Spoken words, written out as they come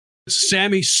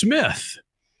Sammy Smith,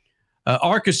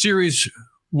 ARCA Series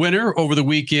winner over the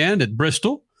weekend at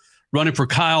Bristol, running for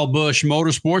Kyle Busch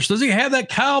Motorsports. Does he have that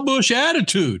Kyle Busch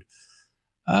attitude?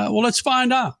 Well, let's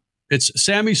find out. It's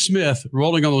Sammy Smith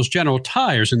rolling on those General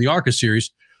tires in the ARCA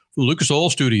Series from Lucas Oil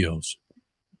Studios.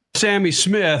 Sammy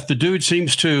Smith, the dude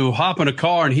seems to hop in a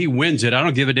car and he wins it. I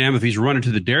don't give a damn if he's running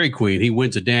to the Dairy Queen. He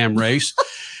wins a damn race.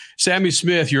 Sammy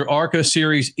Smith, your ARCA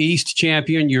Series East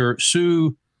champion, your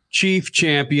Sioux Chief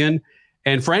champion,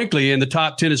 and frankly, in the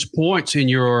top 10 points in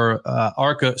your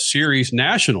ARCA Series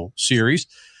National Series.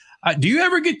 Do you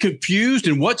ever get confused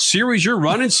in what series you're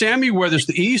running, Sammy, whether it's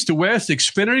the East, the West,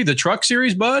 Xfinity, the Truck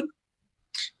Series, bud?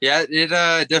 Yeah, it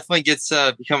definitely gets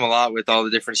become a lot with all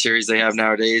the different series they have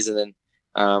nowadays. And then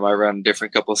I run a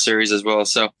different couple of series as well.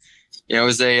 So, it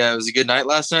was a good night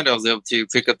last night. I was able to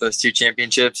pick up those 2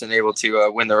 championships and able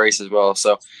to win the race as well.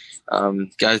 So,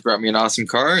 guys brought me an awesome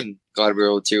car and glad we were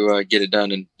able to get it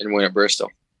done and win at Bristol.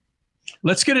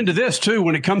 Let's get into this, too.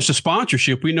 When it comes to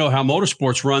sponsorship, we know how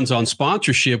motorsports runs on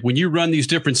sponsorship. When you run these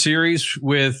different series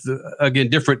with, again,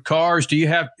 different cars, do you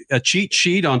have a cheat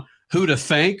sheet on who to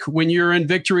thank when you're in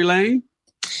victory lane?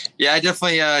 Yeah, I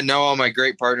definitely know all my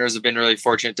great partners. I've been really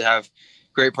fortunate to have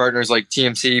great partners like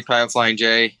TMC, Pilot Flying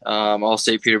J,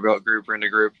 Allstate Peterbilt Group, Renda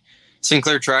Group,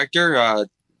 Sinclair Tractor,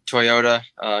 Toyota,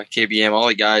 KBM, all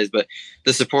the guys. But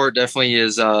the support definitely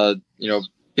is,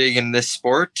 big in this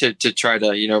sport to try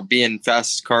to, be in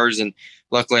fast cars. And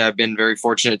luckily I've been very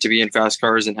fortunate to be in fast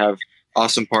cars and have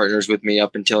awesome partners with me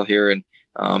up until here and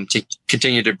to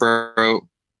continue to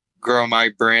grow my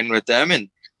brand with them. And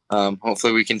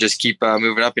hopefully we can just keep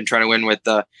moving up and try to win with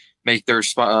make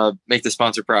the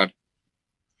sponsor proud.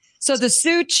 So the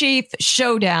Sioux Chief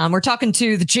Showdown, we're talking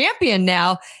to the champion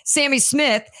now, Sammy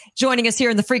Smith, joining us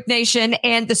here in the Freak Nation.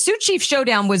 And the Sioux Chief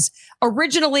Showdown was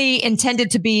originally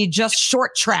intended to be just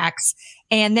short tracks,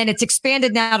 and then it's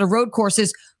expanded now to road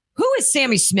courses. Who is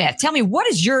Sammy Smith? Tell me, what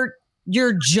is your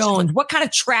Jones? What kind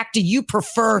of track do you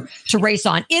prefer to race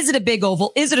on? Is it a big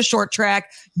oval? Is it a short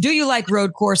track? Do you like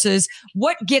road courses?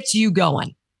 What gets you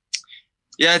going?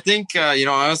 Yeah, I think,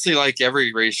 honestly, like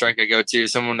every racetrack I go to,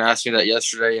 someone asked me that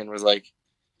yesterday and was like,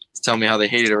 tell me how they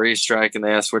hated a racetrack. And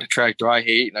they asked, what track do I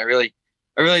hate? And I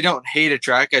really don't hate a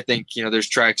track. I think, there's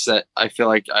tracks that I feel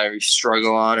like I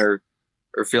struggle on or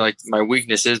feel like my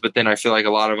weakness is, but then I feel like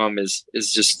a lot of them is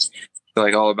just feel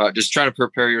like all about just trying to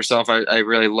prepare yourself. I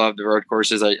really love the road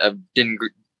courses. I didn't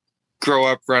grow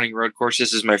up running road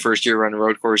courses. This is my first year running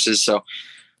road courses. So,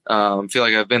 feel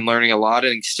like I've been learning a lot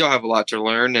and still have a lot to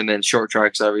learn. And then short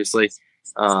tracks, obviously,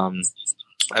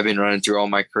 I've been running through all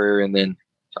my career. And then,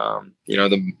 the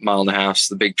 1.5 miles,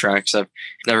 the big tracks, I've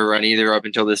never run either up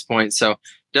until this point. So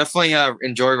definitely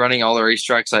enjoy running all the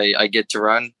racetracks I get to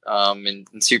run. And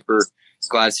super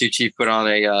glad Sioux Chief put on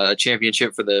a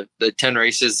championship for the 10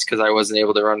 races because I wasn't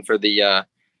able to run for the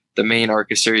main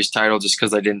ARCA Series title just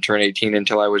because I didn't turn 18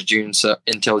 until June.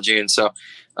 So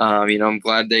I'm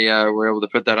glad they were able to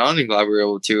put that on and glad we were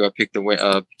able to pick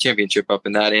the championship up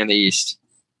in that and the East.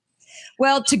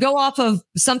 Well, to go off of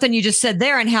something you just said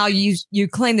there and how you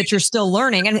claim that you're still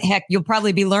learning, and heck, you'll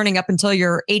probably be learning up until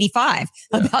you're 85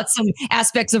 about some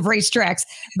aspects of racetracks.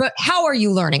 But how are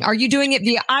you learning? Are you doing it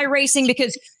via iRacing?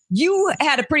 Because you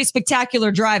had a pretty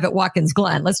spectacular drive at Watkins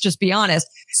Glen. Let's just be honest.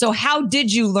 So how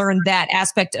did you learn that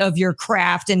aspect of your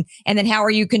craft? And then how are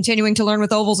you continuing to learn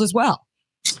with ovals as well?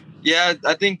 Yeah,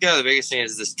 I think the biggest thing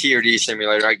is this TRD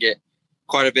simulator. I get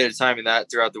quite a bit of time in that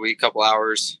throughout the week, couple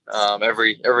hours,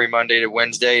 every Monday to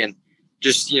Wednesday. And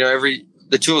just,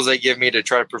 the tools they give me to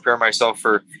try to prepare myself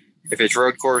for if it's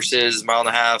road courses, 1.5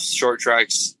 miles, short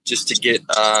tracks, just to get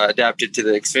adapted to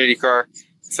the Xfinity car.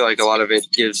 I feel like a lot of it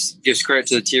gives credit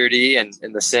to the TRD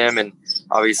and the sim, and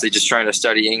obviously just trying to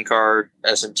study in-car,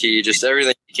 SMT, just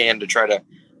everything you can to try to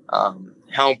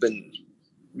help and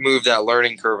move that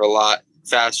learning curve a lot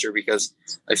faster, because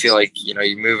I feel like,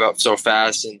 you move up so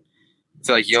fast and I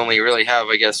feel like you only really have,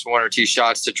 I guess, 1 or 2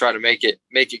 shots to try to make it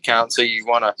count. So you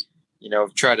want to,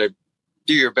 try to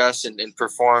do your best and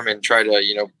perform and try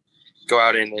to, go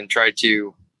out and try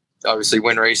to obviously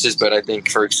win races. But I think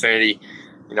for Xfinity,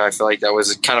 I feel like that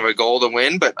was kind of a goal to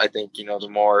win, but I think, the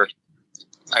more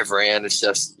I've ran, it's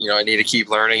just, I need to keep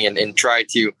learning and try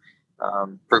to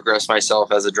progress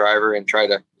myself as a driver and try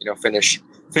to,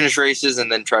 finish races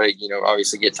and then try to,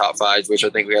 obviously get top 5s, which I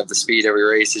think we have the speed every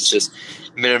race. It's just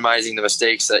minimizing the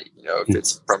mistakes that, if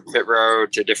it's from pit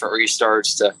road to different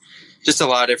restarts to just a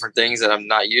lot of different things that I'm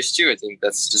not used to. I think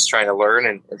that's just trying to learn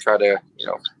and try to,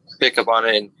 pick up on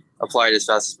it and apply it as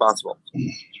fast as possible.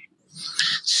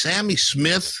 Sammy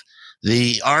Smith,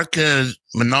 the ARCA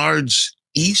Menards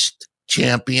East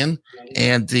champion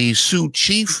and the Sioux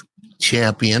Chief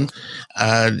champion.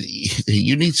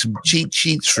 You need some cheat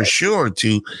sheets for sure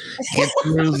to get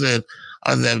through the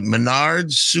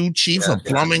Menards, Sioux Chief, a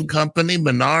plumbing company.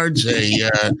 Menards,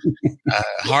 a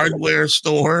hardware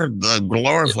store, the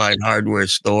glorified hardware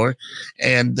store.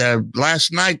 And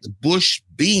last night, the Bush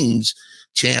Beans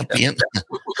champion.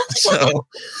 So,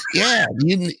 yeah,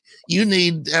 you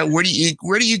need. Where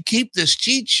do you keep this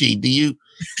cheat sheet? Do you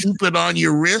keep it on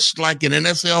your wrist like an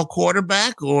NFL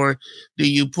quarterback, or do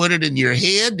you put it in your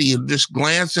head? Do you just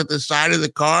glance at the side of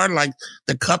the car like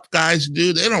the Cup guys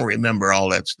do? They don't remember all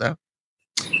that stuff.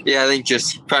 Yeah, I think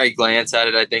just probably glance at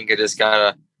it. I think I just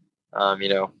gotta,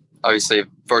 obviously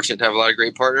fortunate to have a lot of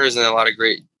great partners and a lot of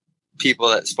great people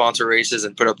that sponsor races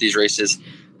and put up these races.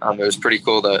 It was pretty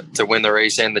cool to win the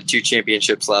race and the 2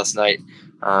 championships last night.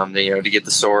 To get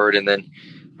the sword, and then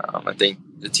I think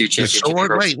the 2 championships. The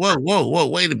sword?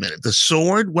 Wait a minute. The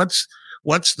sword? What's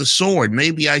the sword?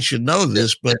 Maybe I should know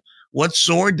this, but what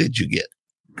sword did you get?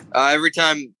 Every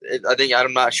time,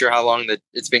 I'm not sure how long that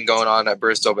it's been going on at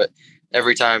Bristol, but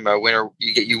every time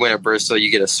you win at Bristol,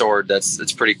 you get a sword.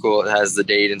 It's pretty cool. It has the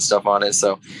date and stuff on it,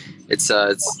 so it's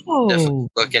definitely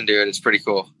look into it. It's pretty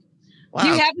cool. Wow. Do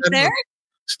you have it there?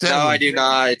 No, I do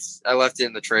not. I left it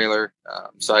in the trailer,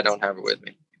 so I don't have it with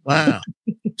me. Wow.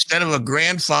 Instead of a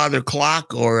grandfather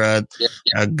clock or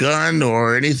a gun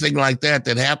or anything like that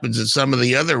happens at some of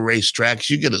the other racetracks,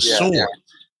 you get a sword.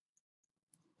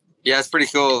 Yeah, it's pretty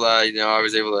cool. I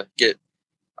was able to get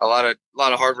a lot of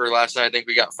hardware last night. I think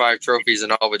we got 5 trophies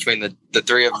in all between the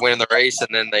 3 of winning the race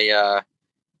and then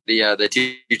the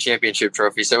 2 championship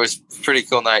trophies. So it was a pretty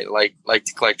cool night. Like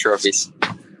to collect trophies.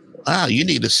 Wow, you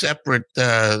need a separate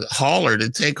hauler to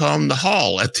take home the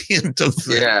haul at the end of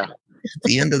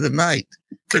the end of the night.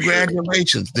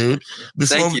 Congratulations, dude.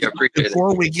 Thank you. I appreciate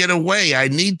before we get away, I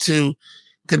need to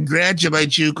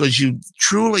congratulate you because you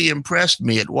truly impressed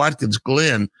me at Watkins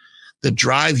Glen. The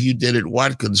drive you did at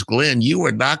Watkins Glen, you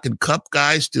were knocking Cup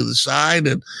guys to the side,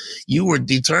 and you were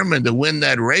determined to win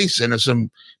that race. And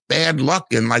some bad luck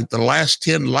in like the last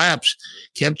 10 laps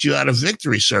kept you out of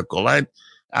victory circle.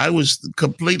 I was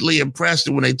completely impressed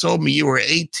when they told me you were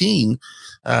 18.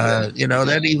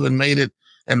 That even made it.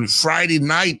 And Friday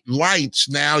night lights.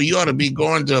 Now you ought to be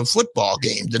going to a football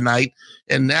game tonight.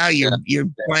 And now you're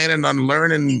planning on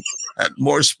learning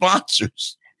more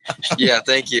sponsors. Yeah,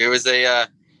 thank you. It was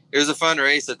a fun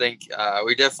race. I think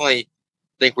we definitely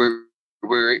think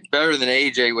we're better than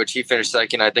AJ, which he finished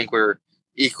second. I think we're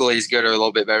equally as good or a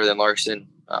little bit better than Larson.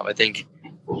 I think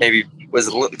maybe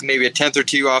a tenth or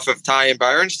 2 off of Ty and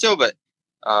Byron still, but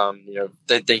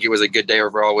they think it was a good day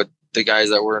overall with the guys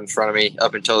that were in front of me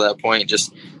up until that point.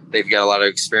 Just they've got a lot of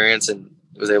experience and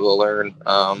was able to learn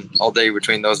all day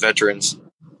between those veterans.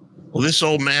 Well, this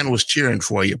old man was cheering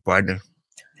for you, partner.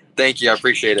 Thank you. I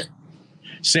appreciate it.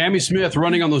 Sammy Smith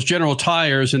running on those General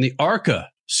tires in the ARCA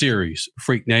series,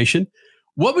 Freak Nation.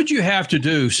 What would you have to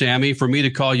do, Sammy, for me to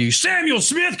call you Samuel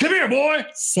Smith? Come here, boy.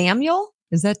 Samuel?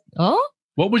 Is that? Oh,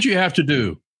 what would you have to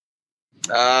do?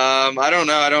 I don't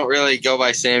know. I don't really go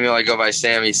by Samuel. I go by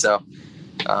Sammy. So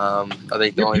I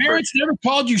think your parents never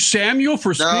called you Samuel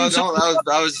for no.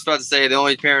 I was just about to say the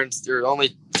only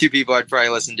 2 people I'd probably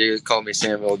listen to call me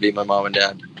Samuel would be my mom and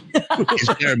dad. Is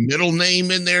there a middle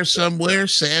name in there somewhere?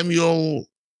 Samuel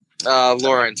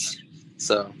Lawrence.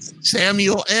 So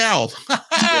Samuel L.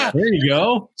 There you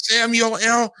go. Samuel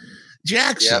L.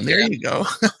 Jackson. There you go.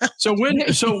 So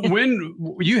when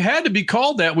you had to be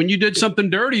called that when you did something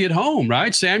dirty at home,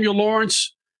 right? Samuel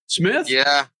Lawrence Smith?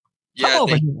 Yeah.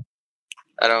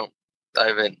 I don't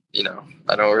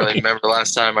really remember the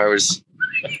last time I was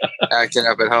acting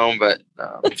up at home, but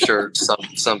I'm sure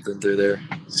something through there.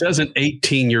 It says an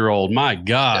 18-year-old. My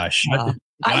gosh. Wow.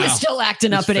 I was still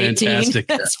acting up at 18.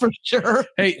 That's for sure.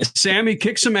 Hey, Sammy,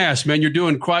 kick some ass, man. You're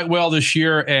doing quite well this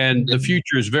year, and the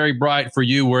future is very bright for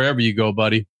you wherever you go,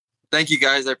 buddy. Thank you,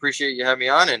 guys. I appreciate you having me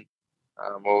on, and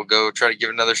we'll go try to give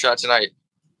it another shot tonight.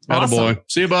 Awesome. Attaboy.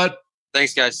 See you, bud.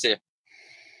 Thanks, guys. See you.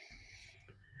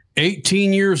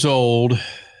 18 years old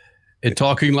and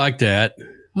talking like that,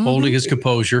 holding his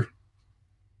composure.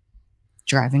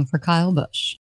 Driving for Kyle Busch.